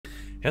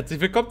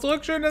Herzlich willkommen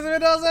zurück, schön, dass ihr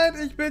da seid.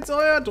 Ich bin's,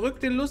 euer.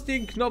 Drückt den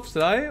lustigen Knopf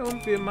Sly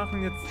und wir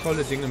machen jetzt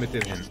tolle Dinge mit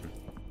den Händen.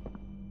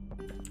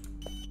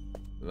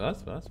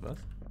 Was?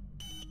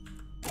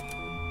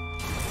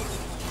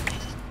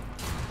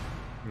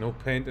 No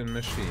paint in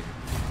machine.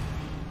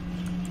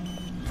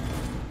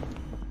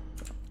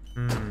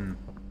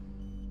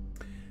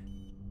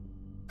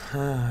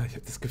 Ich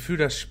habe das Gefühl,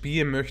 das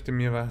Spiel möchte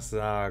mir was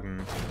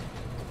sagen.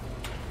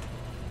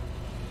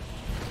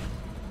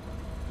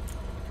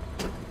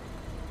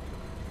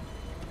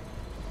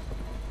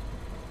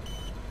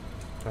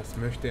 Was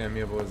möchte er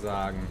mir wohl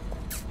sagen?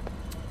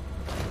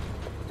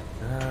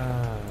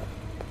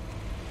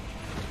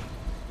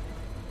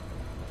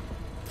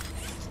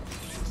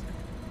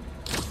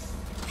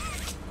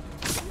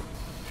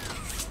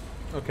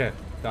 Okay,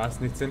 da ist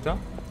nichts hinter.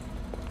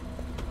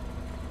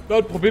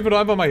 Dann probieren wir doch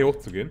einfach mal hier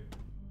hochzugehen.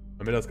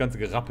 Damit das ganze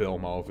Gerappel auch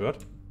mal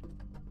aufhört.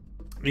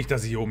 Nicht,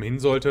 dass ich hier oben hin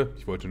sollte.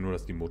 Ich wollte nur,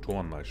 dass die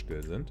Motoren mal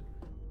still sind.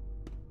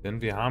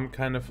 Denn wir haben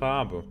keine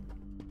Farbe.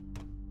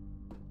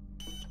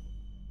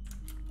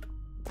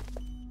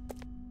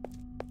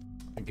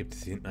 Dann gibt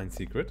es hier hinten ein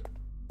Secret.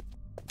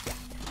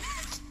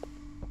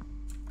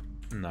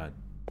 Nein.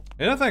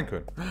 Hätte das sein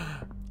können.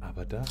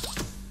 Aber da.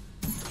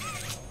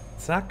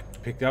 Zack.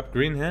 Picked up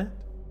green hand.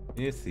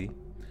 You see.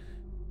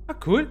 Ah,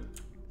 cool.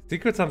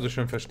 Secrets haben sie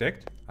schön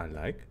versteckt. I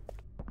like.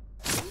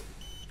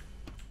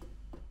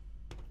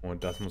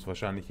 Und das muss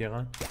wahrscheinlich hier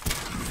rein.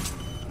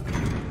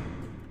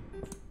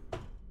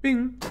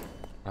 Bing.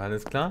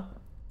 Alles klar.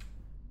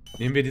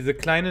 Nehmen wir diese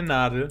kleine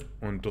Nadel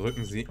und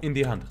drücken sie in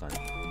die Hand rein.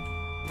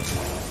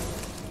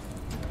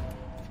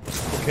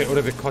 Okay,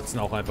 oder wir kotzen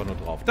auch einfach nur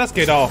drauf. Das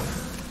geht auch.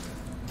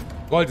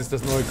 Gold ist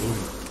das neue Grün.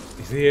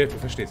 Ich sehe, du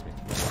verstehst mich.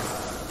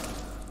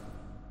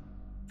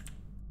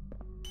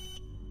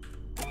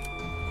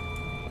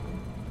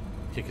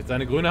 Ich krieg jetzt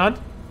eine grüne Hand.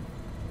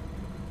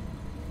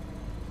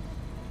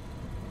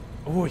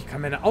 Oh, ich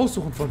kann mir eine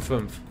aussuchen von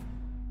 5.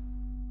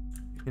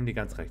 Ich nehme die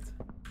ganz rechts.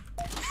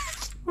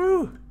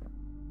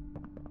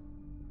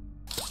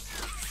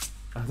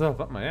 Achso,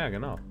 warte mal, ja,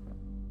 genau.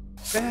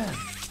 Bam,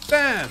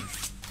 bam,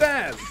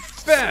 bam,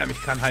 bam.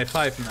 Ich kann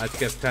high-pfeifen, als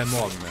gäbe es keinen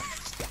Morgen mehr.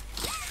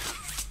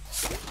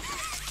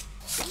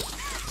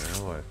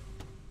 Jawohl.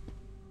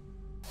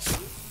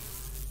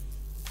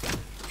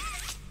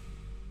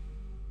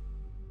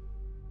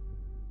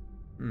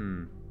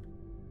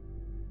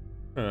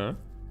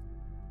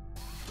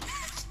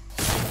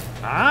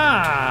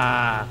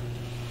 Ah!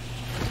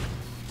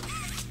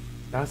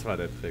 Das war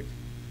der Trick.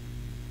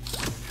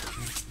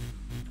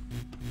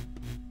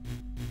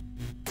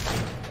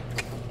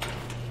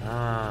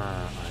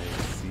 Ah, I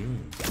see.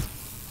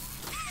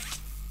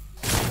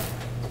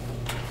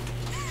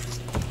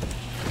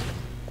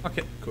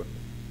 Okay, cool.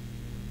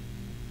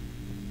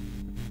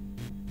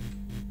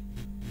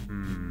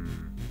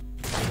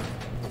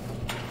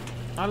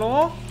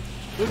 Hallo?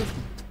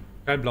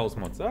 Kein blaues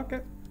Monster,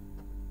 okay.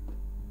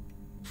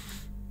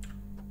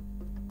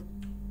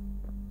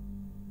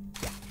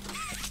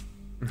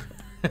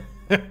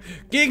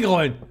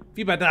 Gegenrollen!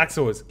 Wie bei Dark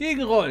Souls.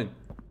 Gegenrollen!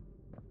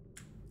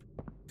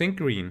 Think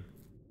green.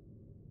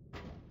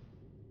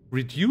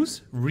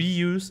 Reduce,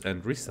 reuse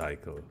and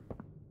recycle.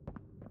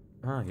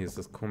 Ah, hier ist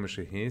das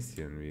komische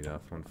Häschen wieder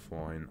von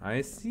vorhin.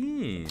 I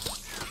see.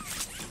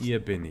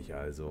 Hier bin ich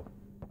also.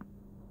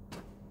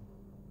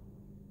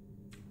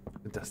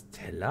 Sind das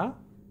Teller?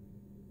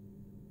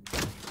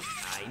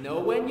 I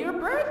know when your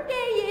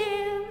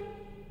birthday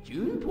is.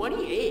 June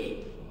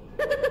 28th.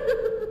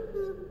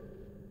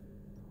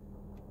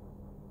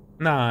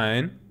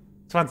 Nein.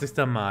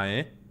 20.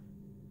 Mai.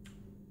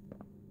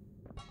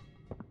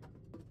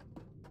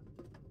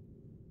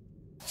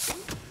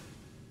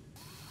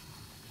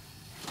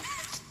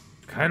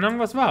 Keine Ahnung,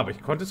 was war, aber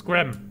ich konnte es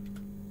grabben.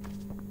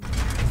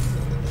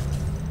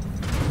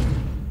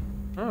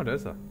 Oh, da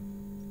ist er.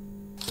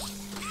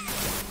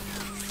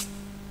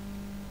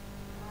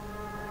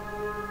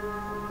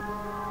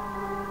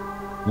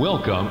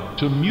 Welcome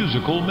to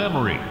Musical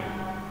Memory.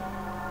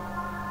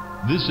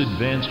 This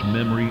advanced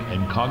memory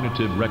and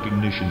cognitive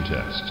recognition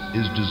test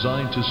is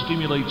designed to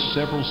stimulate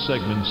several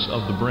segments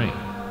of the brain,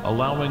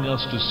 allowing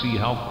us to see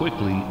how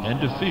quickly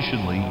and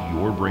efficiently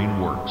your brain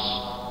works.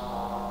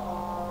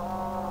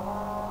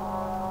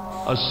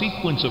 A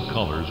sequence of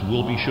colors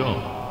will be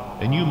shown,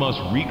 and you must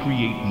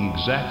recreate the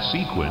exact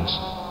sequence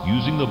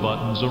using the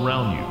buttons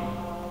around you.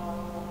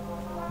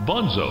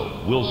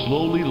 Bunzo will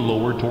slowly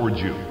lower towards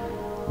you.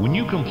 When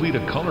you complete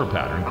a color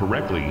pattern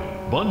correctly,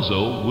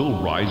 Bunzo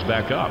will rise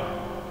back up.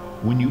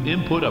 When you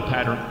input a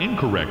pattern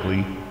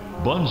incorrectly,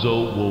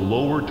 Bunzo will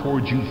lower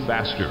towards you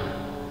faster.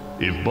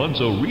 If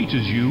Bunzo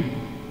reaches you,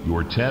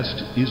 your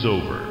test is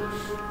over.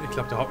 Ich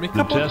glaub, der haut mich The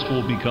kaputt. test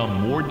will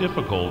become more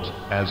difficult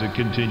as it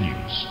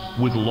continues,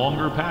 with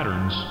longer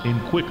patterns in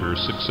quicker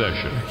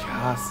succession. Ich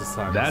hasse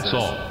Simon That's Says.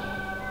 all.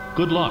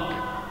 Good luck.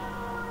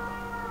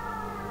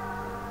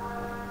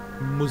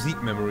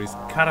 Musikmemories.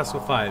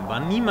 Katastrophal. War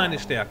nie meine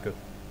Stärke.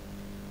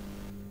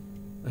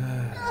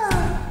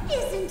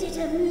 Isn't it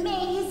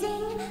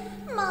amazing?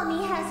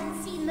 Mommy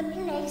hasn't seen the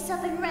place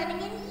up and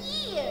running in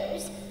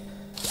years.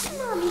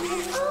 Mommy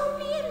can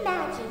only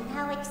imagine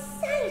how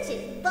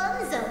excited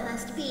Bunzo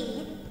must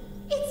be.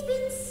 It's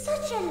been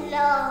such a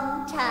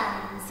long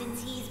time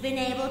since he's been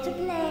able to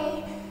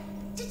play,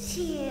 to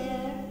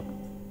cheer,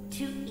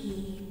 to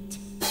eat.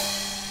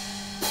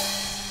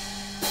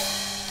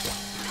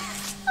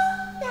 Oh,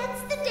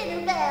 that's the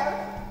dinner bell.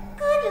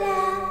 Good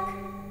luck.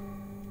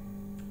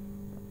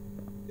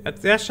 Er hat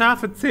sehr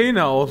scharfe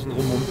Zähne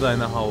außenrum um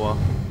seine Hauer.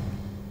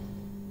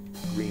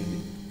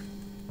 Green.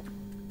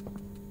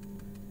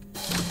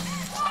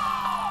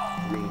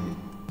 Green.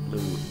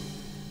 Blue.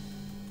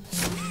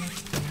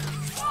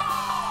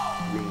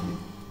 Green.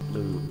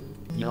 Blue.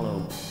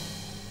 Yellow.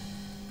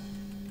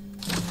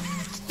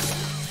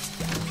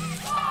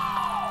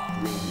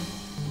 Green.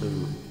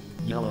 Blue.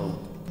 Yellow.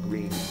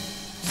 Green.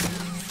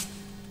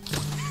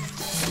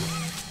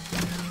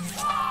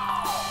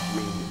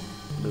 Green.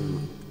 Blue.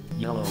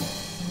 Yellow.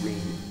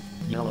 Green.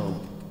 Yellow.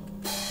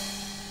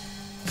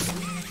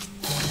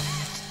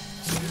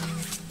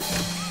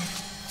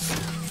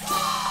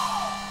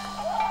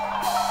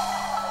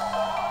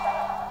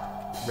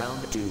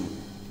 Round 2.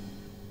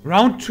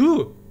 Round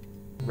 2.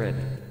 Red.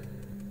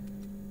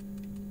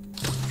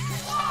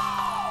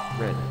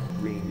 Red.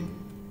 Green.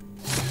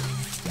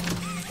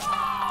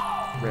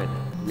 Red.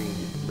 Green.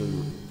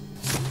 Blue.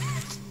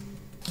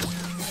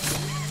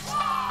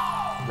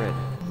 Red.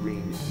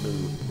 Green.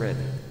 Blue. Red.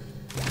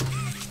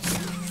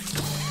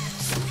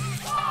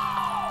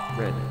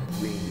 Red.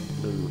 Green.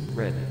 Blue.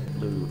 Red.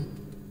 Blue.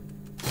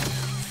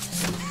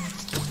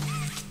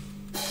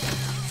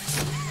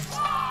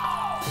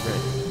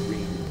 Red.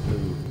 Green.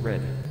 Blue.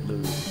 Red.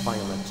 Blue.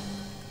 Violet.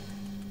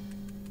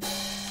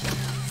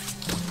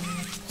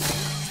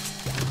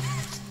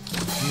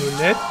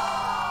 Violett.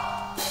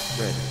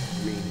 Red,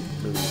 green,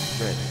 blue,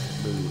 red,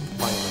 blue,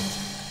 violet.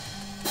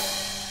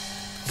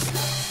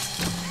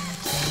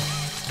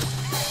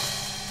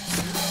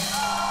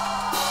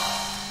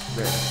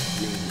 Red,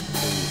 green,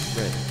 blue,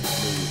 red,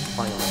 blue,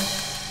 violet.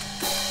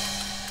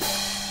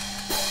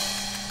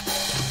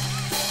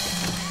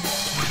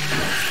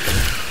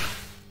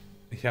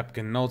 Ich habe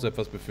genau so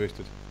etwas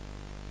befürchtet.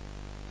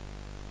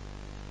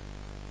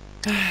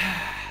 Ich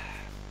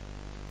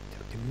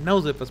habe genau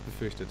so etwas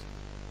befürchtet.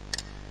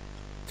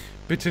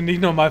 Bitte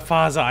nicht nochmal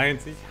Phase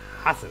 1. Ich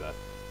hasse das.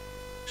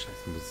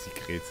 Scheiß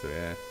Musikrätsel,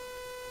 ey.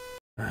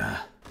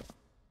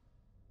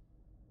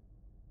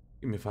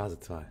 Gib mir Phase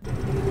 2.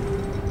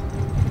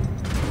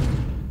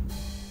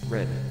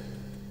 Red.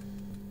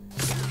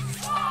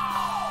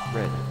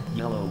 Red,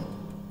 yellow.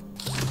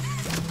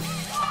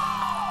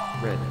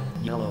 Red,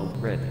 yellow,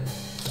 red.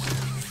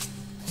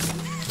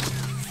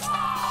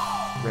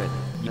 Red,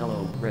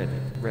 yellow, red,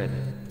 red.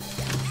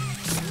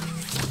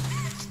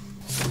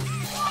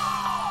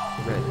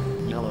 Red,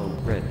 yellow,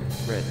 red,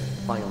 red,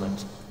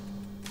 violet.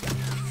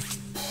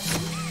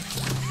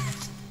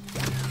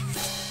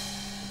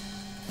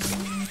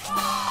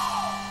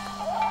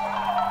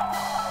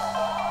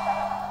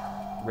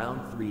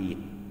 Round 3.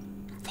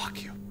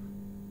 Fuck you.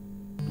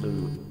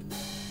 Blue.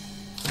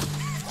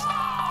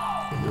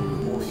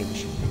 Blue,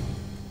 orange.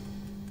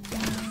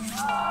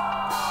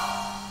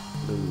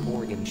 Blue,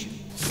 orange.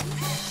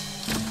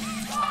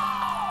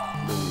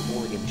 Blue,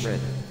 orange,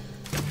 red.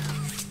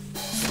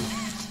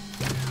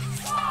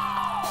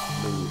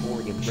 Blue,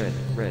 orange, red,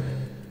 red.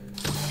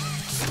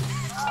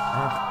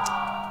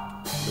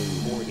 Blue,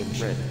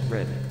 orange, red,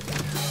 red.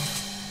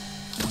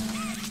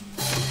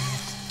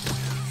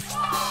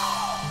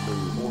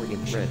 Blue,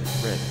 orange, red,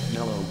 red,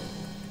 yellow.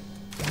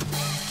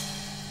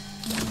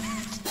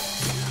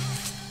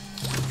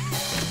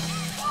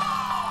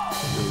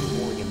 Blue,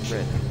 orange,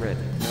 red, red,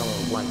 yellow,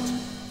 white.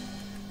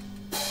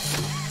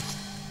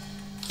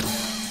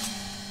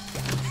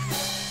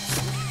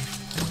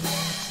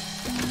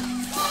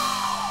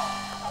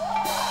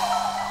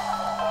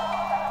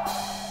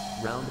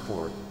 Round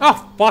 4.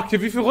 Ach, fuck,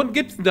 wie viele Runden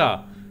gibt's denn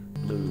da?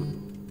 Blue.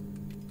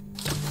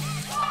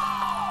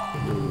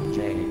 Blue,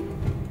 J.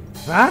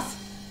 Was?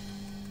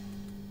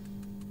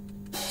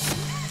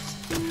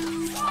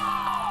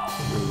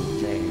 Blue,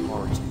 J,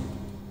 heart.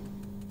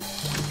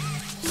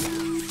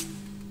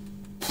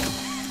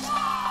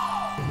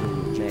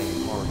 Blue, J,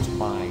 heart,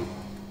 5.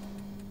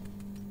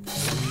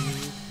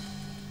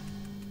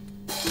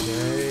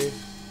 J.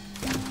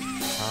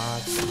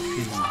 Hard P.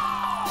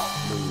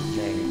 Blue, J,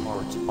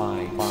 heart,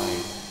 5, 5.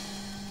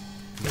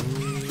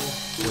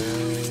 J.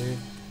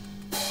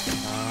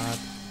 Hard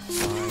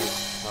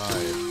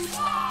 5.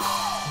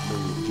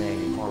 Blue, J,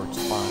 heart,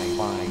 5,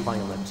 5,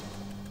 violet.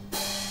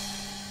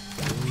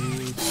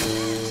 J.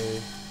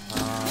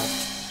 Hard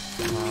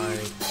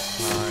 5.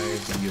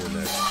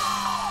 Violet.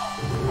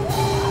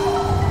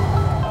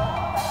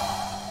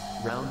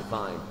 Round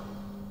 5.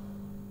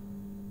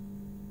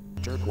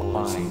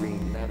 Turquoise,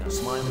 green, nana,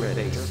 smile, red,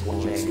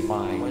 turquoise, J,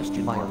 5,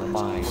 question, violet,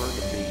 5,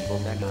 burgundy,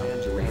 boneka,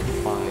 tangerine,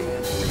 5,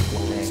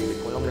 J,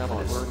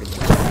 burgundy.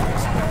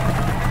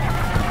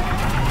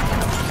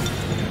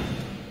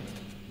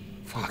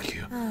 Fuck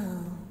you.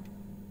 Oh,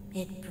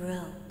 it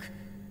broke.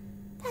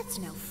 That's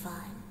no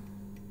fun.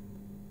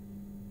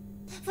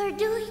 For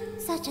doing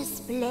such a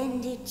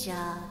splendid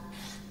job,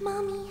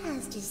 Mommy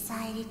has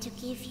decided to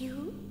give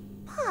you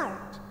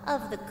part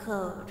of the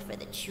code for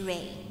the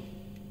train.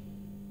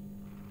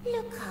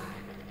 Look up.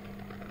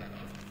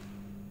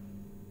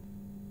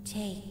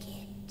 Take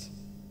it.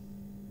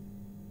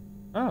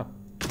 Ah.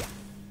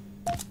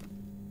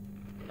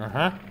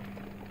 Aha.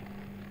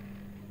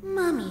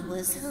 Mommy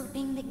was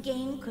hoping the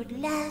game could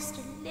last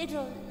a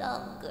little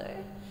longer.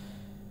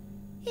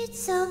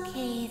 It's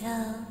okay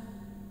though.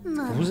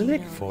 Mommy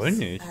Gruselig? Voll knows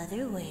nicht.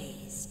 other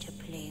ways to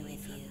play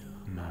with you.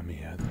 Mommy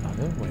has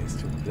other ways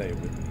to play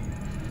with me.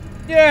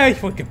 Yeah,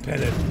 ich wurde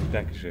gepellet.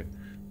 Dankeschön.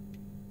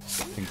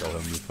 Klingt auch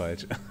irgendwie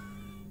falsch.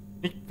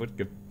 Ich wurde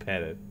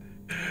gepellet.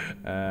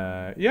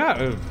 Ja,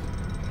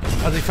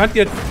 also ich fand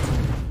jetzt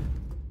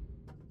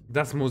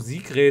das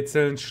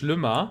Musikrätseln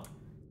schlimmer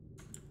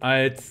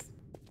als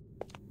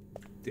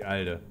die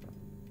alte.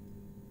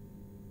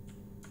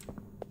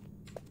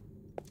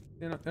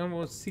 Hier noch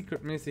irgendwo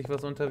secretmäßig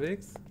was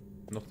unterwegs?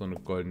 Noch so eine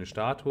goldene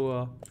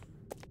Statue.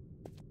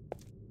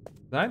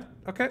 Nein?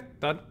 Okay,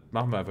 dann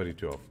machen wir einfach die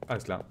Tür auf.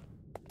 Alles klar.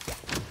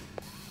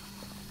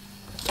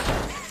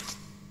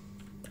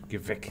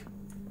 Geh weg.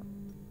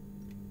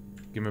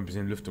 Geh mal ein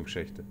bisschen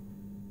Lüftungsschächte.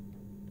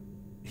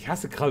 Ich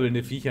hasse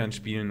krabbelnde Viecher in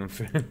Spielen und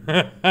Filmen.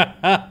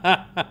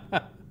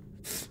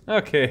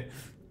 Okay.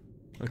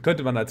 Das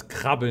könnte man als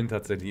Krabbeln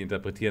tatsächlich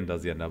interpretieren, da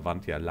sie an der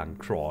Wand ja lang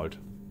crawlt.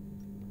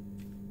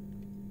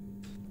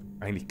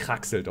 Eigentlich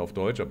kraxelt auf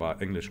Deutsch, aber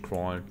Englisch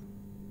crawlen.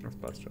 Das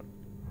passt schon.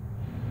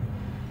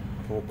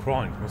 Oh,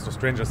 crawlen. Ich muss noch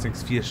Stranger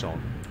Things 4 schauen.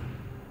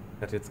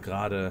 Ich hatte jetzt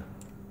gerade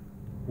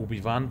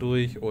Obi-Wan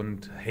durch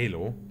und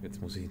Halo.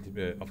 Jetzt muss ich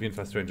auf jeden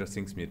Fall Stranger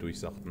Things mir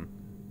durchsachten.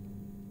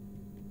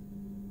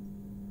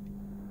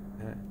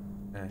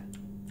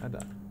 Da.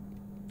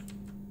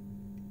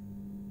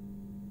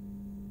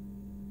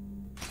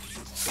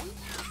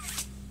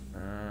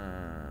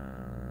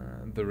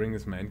 The Ring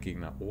ist mein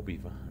Endgegner.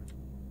 Obi-Wan.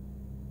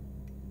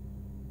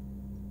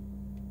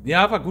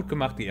 Ja, war gut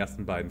gemacht, die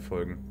ersten beiden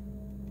Folgen.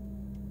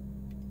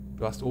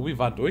 Du hast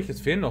Obi-Wan durch,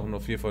 es fehlen noch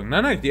nur 4 Folgen.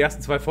 Nein, die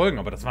ersten 2 Folgen,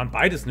 aber das waren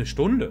beides eine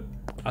Stunde.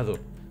 Also,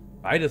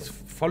 beides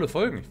volle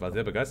Folgen. Ich war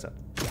sehr begeistert.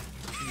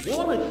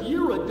 Wanna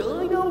hear a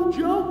dino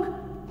joke?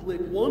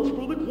 Click once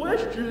for the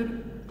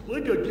question.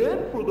 Click again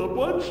for the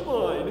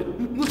punchline.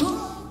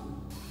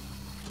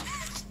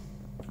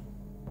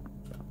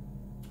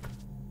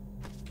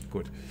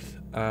 Gut.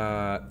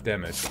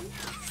 Damage.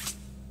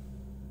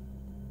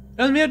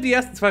 Also mir haben die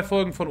ersten 2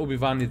 Folgen von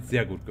Obi-Wan jetzt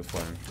sehr gut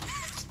gefallen.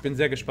 Ich bin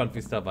sehr gespannt, wie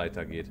es da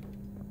weitergeht.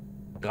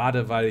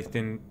 Gerade weil ich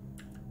den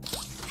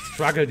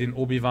Struggle, den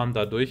Obi-Wan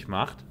da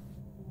durchmacht,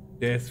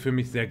 der ist für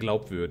mich sehr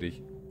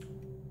glaubwürdig.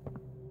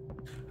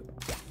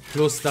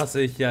 Plus, dass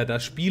ich ja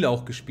das Spiel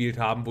auch gespielt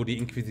habe, wo die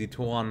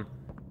Inquisitoren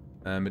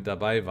mit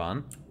dabei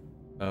waren.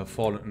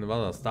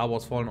 War das Star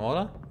Wars Fallen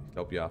Order? Ich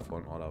glaube ja,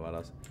 Fallen Order war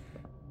das.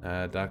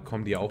 Da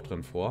kommen die auch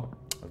drin vor.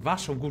 War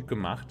schon gut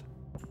gemacht.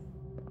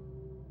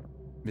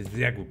 Mir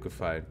sehr gut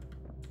gefallen.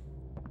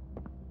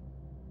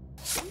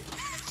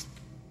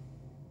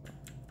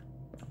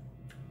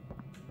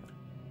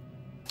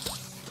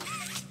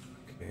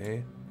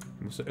 Okay.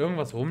 Muss da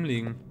irgendwas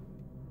rumliegen.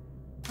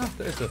 Ach,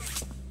 da ist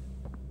es.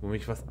 Wo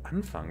ich was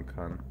anfangen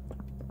kann.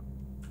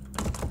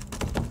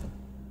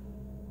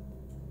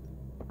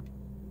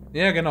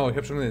 Ja, genau. Ich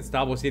habe schon gesehen.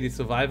 Star Wars Jedi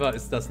Survivor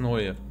ist das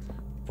Neue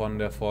von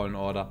der Fallen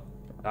Order.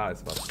 Da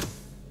ist was.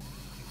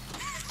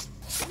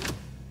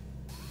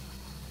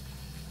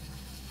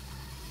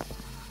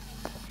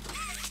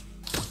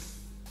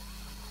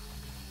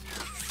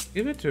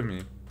 Give it to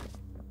me.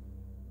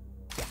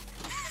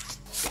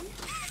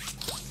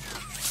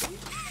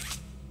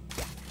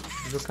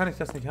 Wieso kann ich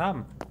das nicht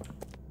haben?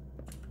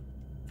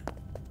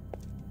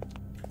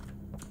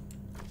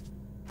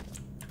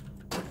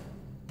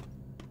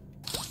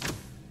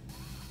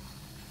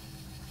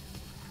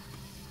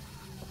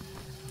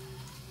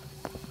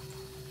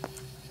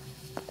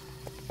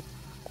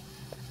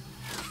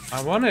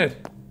 I want it.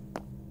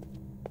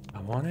 I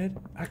want it.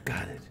 I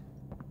got it.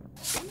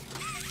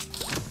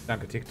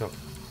 Danke, TikTok.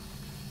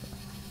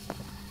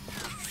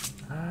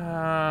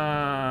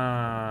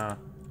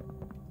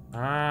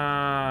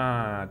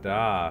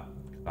 Da.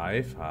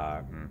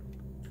 Greifhaken.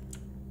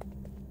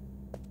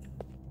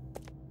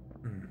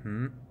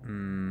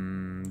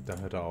 Da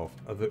hört er auf.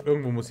 Also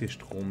irgendwo muss hier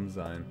Strom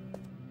sein.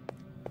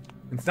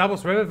 In Star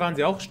Wars Rebel waren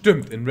sie auch?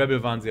 Stimmt, in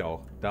Rebel waren sie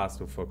auch. Da hast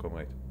du vollkommen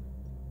recht.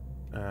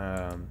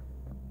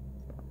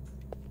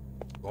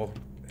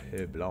 Braucht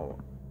hellblau.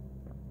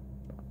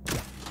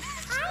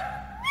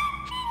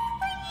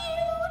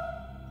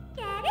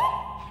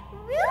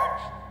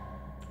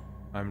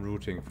 I'm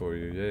rooting for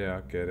you.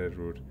 Yeah, get it,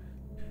 root.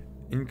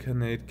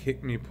 Incarnate,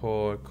 kick me,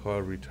 Paul,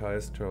 call,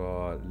 retire,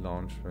 store,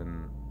 launch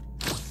when.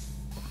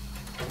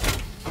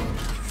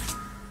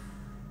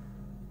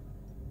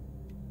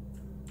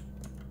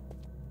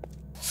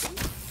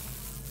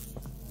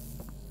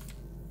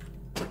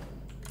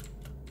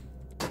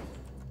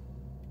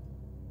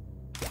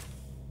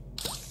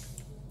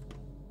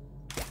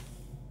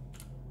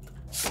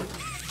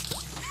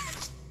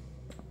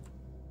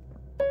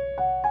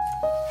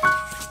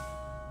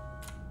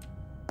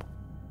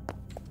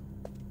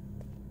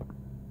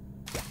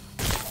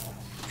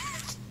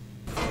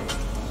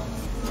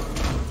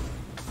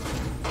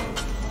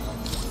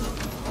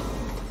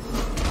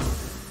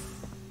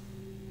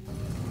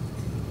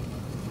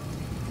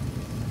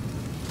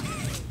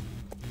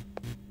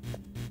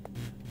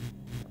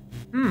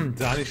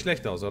 Sah nicht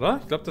schlecht aus, oder?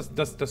 Ich glaube,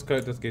 das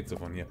geht so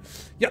von hier.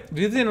 Ja,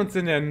 wir sehen uns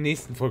in der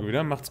nächsten Folge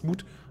wieder. Macht's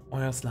gut.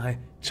 Euer Sly.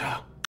 Ciao.